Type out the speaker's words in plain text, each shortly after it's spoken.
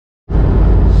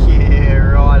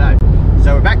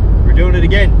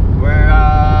again. We're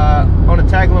on a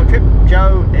tag-along trip.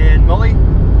 Joe and Molly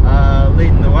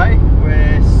leading the way.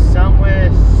 We're somewhere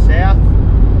south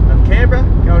of Canberra,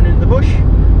 going into the bush.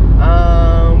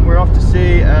 We're off to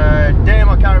see a dam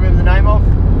I can't remember the name of,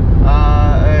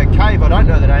 a cave I don't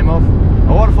know the name of,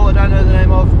 a waterfall I don't know the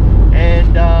name of,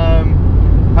 and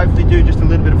hopefully do just a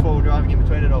little bit of four-wheel driving in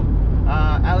between it all.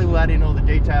 Ali will add in all the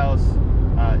details,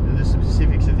 the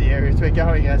specifics of the areas we're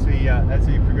going as we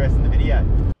progress in the video.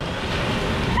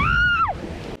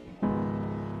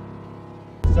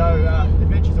 So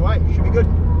adventures away, should be good.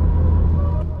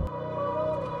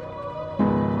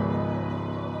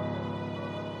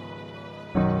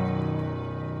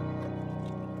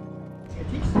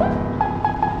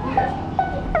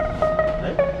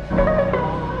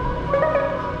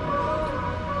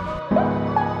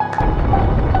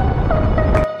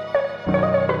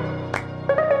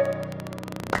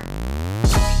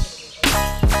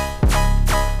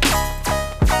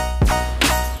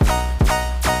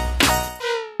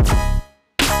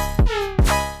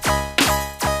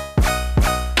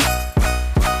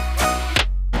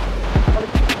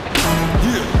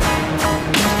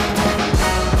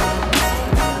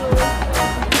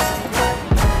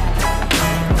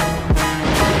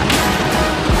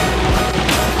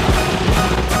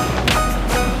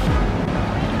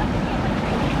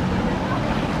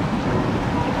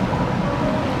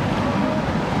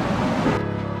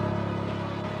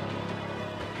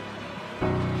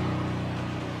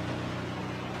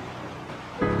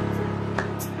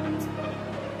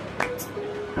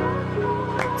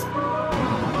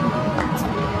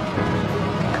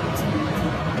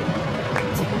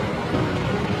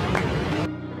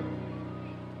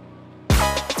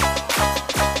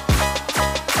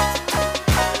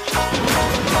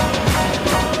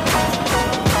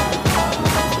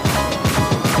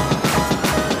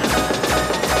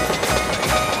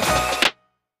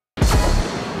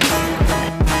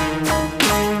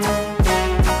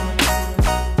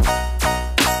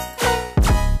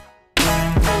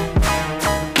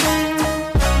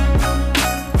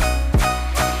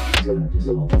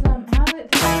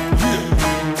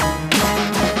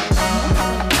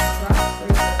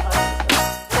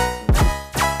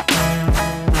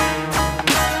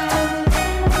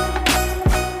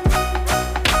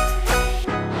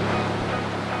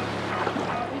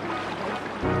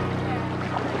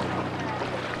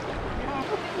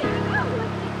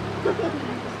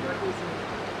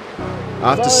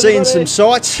 After seeing some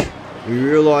sights, we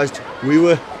realised we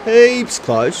were heaps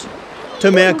close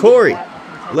to Mt Coree.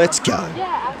 Let's go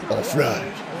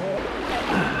off-road.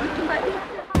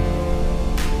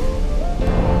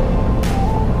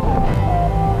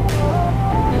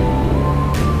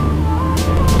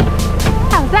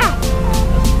 How's that?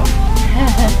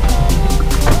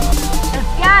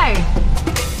 Let's go.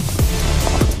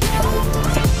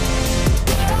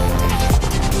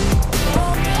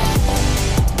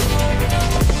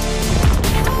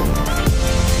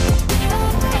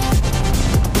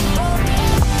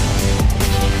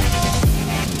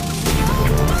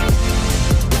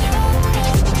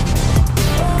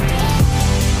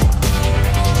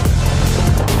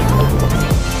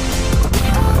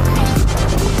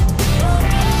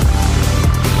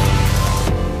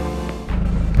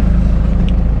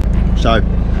 So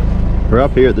we're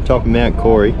up here at the top of Mt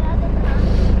Coree,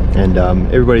 and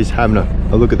everybody's having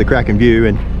a look at the cracking view,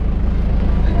 and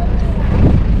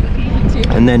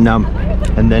then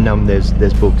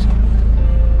there's books.